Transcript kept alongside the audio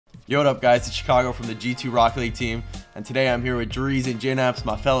Yo, what up guys, it's Chicago from the G2 Rocket League team, and today I'm here with Dreaz and JKnaps,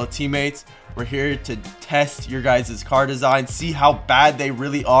 my fellow teammates. We're here to test your guys' car designs, see how bad they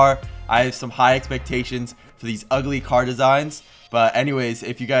really are. I have some high expectations for these ugly car designs. But anyways,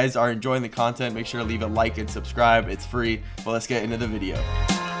 if you guys are enjoying the content, make sure to leave a like and subscribe. It's free. But let's get into the video.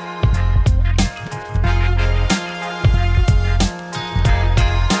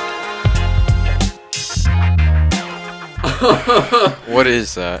 What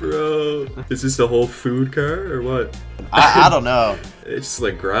is that? Bro, is this a whole food car or what? I don't know. It's just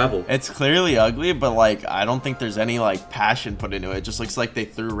like gravel. It's clearly ugly, but like I don't think there's any like passion put into it. It just looks like they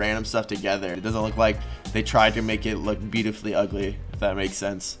threw random stuff together. It doesn't look like they tried to make it look beautifully ugly, if that makes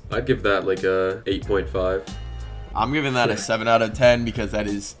sense. I'd give that like a 8.5. I'm giving that a 7 out of 10 because that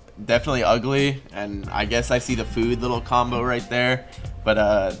is definitely ugly, and I guess I see the food little combo right there, but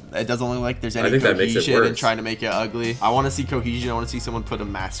it doesn't look like there's any cohesion in trying to make it ugly. I want to see cohesion. I want to see someone put a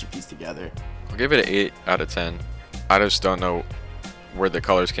masterpiece together. I'll give it an 8 out of 10. I just don't know where the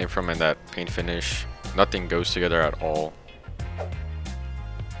colors came from in that paint finish. Nothing goes together at all.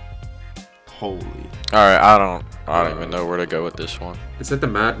 Holy. Alright, I don't even know where to go with this one. Is that the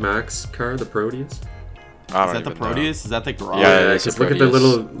Mad Max car, the Proteus? Is that the Proteus? Is that the garage? Yeah, just look at the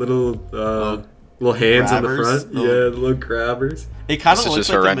little hands grabbers, on the front. Yeah, the little grabbers. It kind of looks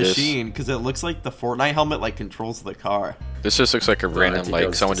like a machine because it looks like the Fortnite helmet like controls the car. This just looks like a random,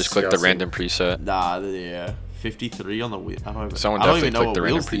 like someone just clicked the random preset. Nah, yeah. 53 on the wheel. Someone definitely clicked the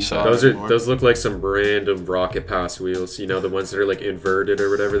random preset. Those look like some random rocket pass wheels. You know, the ones that are like inverted or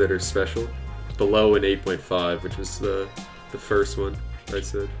whatever that are special. Below an 8.5, which was the first one I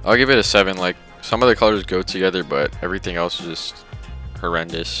said. I'll give it a 7. Like some of the colors go together, but everything else is just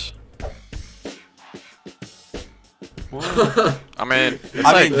horrendous. I mean,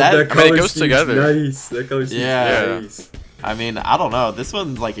 it goes together. Nice. That color seems nice. I mean, I don't know. This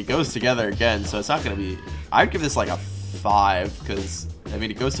one, like, it goes together again, so it's not gonna be. I'd give this like a 5 because I mean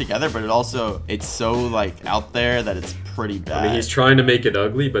it goes together, but it's so like out there that it's pretty bad. I mean, he's trying to make it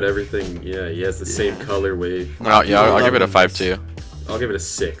ugly, but everything, he has the same color wave. I'll give it a 5 too. I'll give it a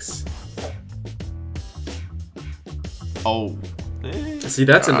 6. Oh. See,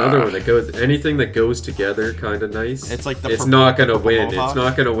 that's another one that goes. Anything that goes together, kind of nice. It's like it's not gonna win. It's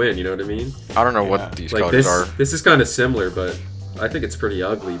not gonna win. You know what I mean? I don't know what these colors are. This is kind of similar, but I think it's pretty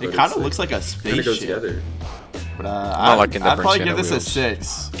ugly. But it kind of looks like a spaceship. Kind of goes together. But I'd probably give this a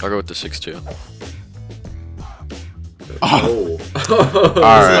 6. I'll go with the 6 too. Oh. This is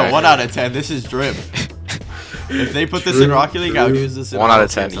a 1 out of 10. This is drip. If they put this in Rocket League, I'll use this in 1 out of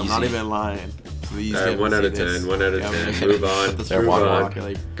 10. I'm not even lying. Please. All right, 1 out of 10. 1 out of 10. Move on. Move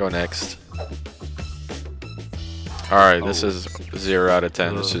on. Go next. All right, this is 0 out of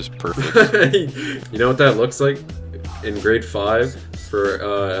 10. This is perfect. You know what that looks like? In grade 5 for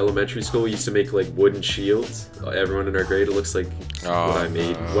elementary school, we used to make like wooden shields. Everyone in our grade, it looks like what I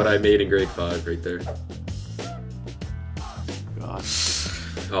made. What I made in grade 5, right there. God.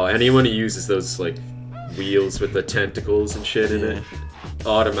 Oh, anyone who uses those like wheels with the tentacles and shit in it,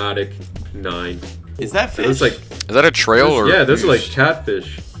 automatic 9. Is that fish? Is that a trail or? Yeah, those are like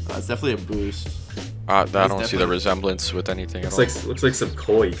catfish. It's definitely a boost. I don't see the resemblance with anything at all. Looks like some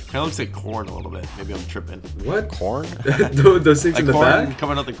koi. Kind of looks like corn a little bit. Maybe I'm tripping. What? Corn? Those things like in the back?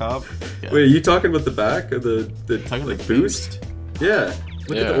 coming out the cob? Yeah. Wait, are you talking about the back of the like boost? Yeah.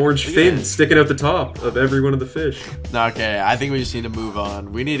 Look at the orange fin sticking out the top of every one of the fish. Okay, I think we just need to move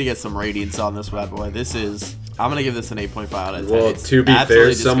on. We need to get some ratings on this bad boy. I'm gonna give this an 8.5 out of 10. Well, to be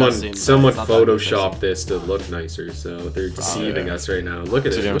fair, someone photoshopped this to look nicer, so they're deceiving us right now. Look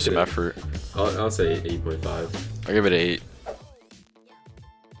at it. Give some effort. I'll say 8.5. I'll give it an 8.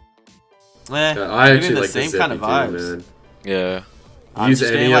 I actually like the same kind of vibes. Man. Yeah. Use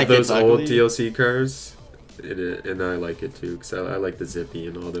any of those old DLC cars, and I like it too, because I like the zippy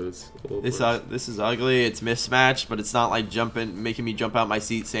and all those old ones. This is ugly. It's mismatched, but it's not like making me jump out my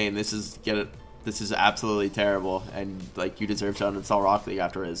seat saying this is absolutely terrible and like you deserve to uninstall Rocket League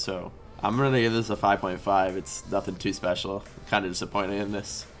after it. So I'm gonna give this a 5.5. It's nothing too special. I'm kind of disappointed in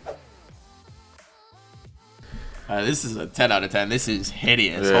this. This is a 10 out of 10. This is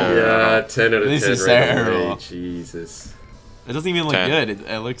hideous. Yeah, 10 out of 10. This is terrible. Jesus. It doesn't even look good.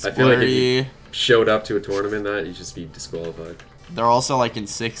 It looks I feel like if you showed up to a tournament, you'd just be disqualified. They're also like in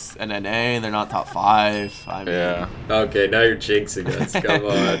 6th and NA. They're not top 5. I mean, yeah. Okay, now you're jinxing us. Come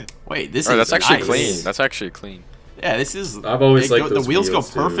on. Wait, this that's actually nice. Clean. That's actually clean. Yeah, this is. I've always liked the wheels go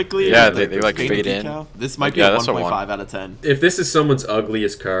perfectly. Yeah, they like fade in. This might be a 1.5 out of 10. If this is someone's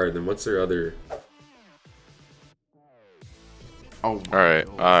ugliest car, then what's their other? Oh. All right.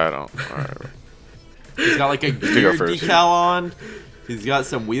 I don't. All right. He's got like a gear decal on. He's got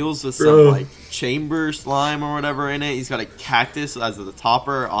some wheels with Bro. some like chamber slime or whatever in it. He's got a cactus as the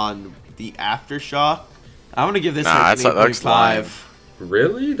topper on the aftershock. I'm gonna give this like an that looks lame. 8.5.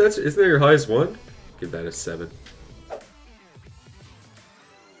 Really? Isn't that your highest one? Give that a 7.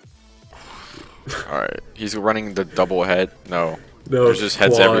 Alright, he's running the double head. No, No, there's just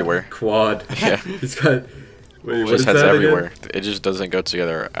heads everywhere. Quad. Yeah. He's got. Wait, what Just is heads that everywhere. again? It just doesn't go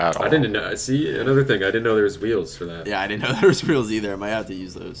together at all. I didn't know. See, another thing. I didn't know there was wheels for that. Yeah, I didn't know there was wheels either. I might have to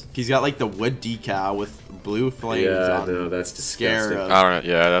use those. He's got like the wood decal with blue flames Yeah, on. no, that's disgusting. Scarab. I don't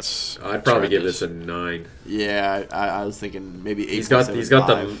know. Yeah, that's. I'd probably give horrendous. this a 9. Yeah, I was thinking maybe 8. He's got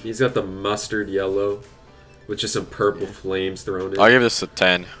the mustard yellow, with just some purple flames thrown in. I'll give this a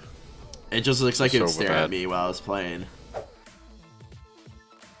 10. It just looks like it was So staring at bad. me while I was playing.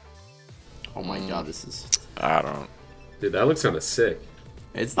 Oh my god, this is. I don't. Dude, that looks kind of sick.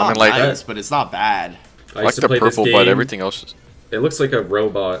 It's I not mean, like nice, but it's not bad. I I like used to the play this purple, game. but everything else is. It looks like a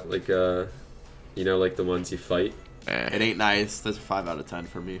robot, like you know, like the ones you fight. Eh. It ain't nice. That's a 5 out of 10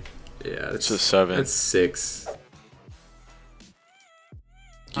 for me. Yeah, It's a 7. That's 6.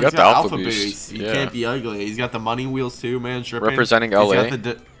 You got the alpha boost. boost. You Yeah. can't be ugly. He's got the money wheels too, man. Shrimping. Representing He's LA. got the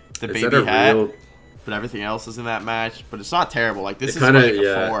Is baby that a hat, real? but everything else is in that match. But it's not terrible. Like this It is kind of like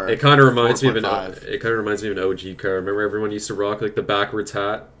a 4. It kind of reminds me of an. 4.5. It kind of reminds me of an OG car. Remember, everyone used to rock like the backwards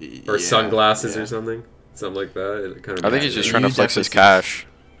hat or Yeah, sunglasses yeah. or something like that. It kind of. I think he's just Yeah, trying to you flex his definitely cash.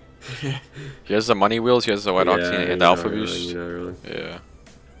 He has the money wheels. He has the white octane and the alpha boost. You're not wrong. Yeah,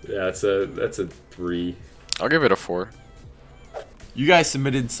 Yeah, that's a 3. I'll give it a 4. You guys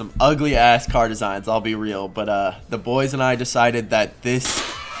submitted some ugly ass car designs, I'll be real, but the boys and I decided that this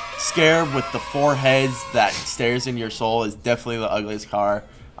Scarab with the 4 heads that stares in your soul is definitely the ugliest car.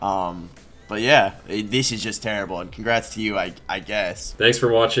 But yeah, this is just terrible, and congrats to you, I guess. Thanks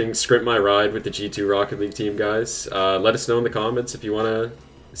for watching Scrimp My Ride with the G2 Rocket League team, guys. Let us know in the comments if you want to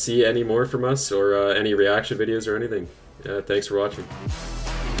see any more from us or any reaction videos or anything. Thanks for watching.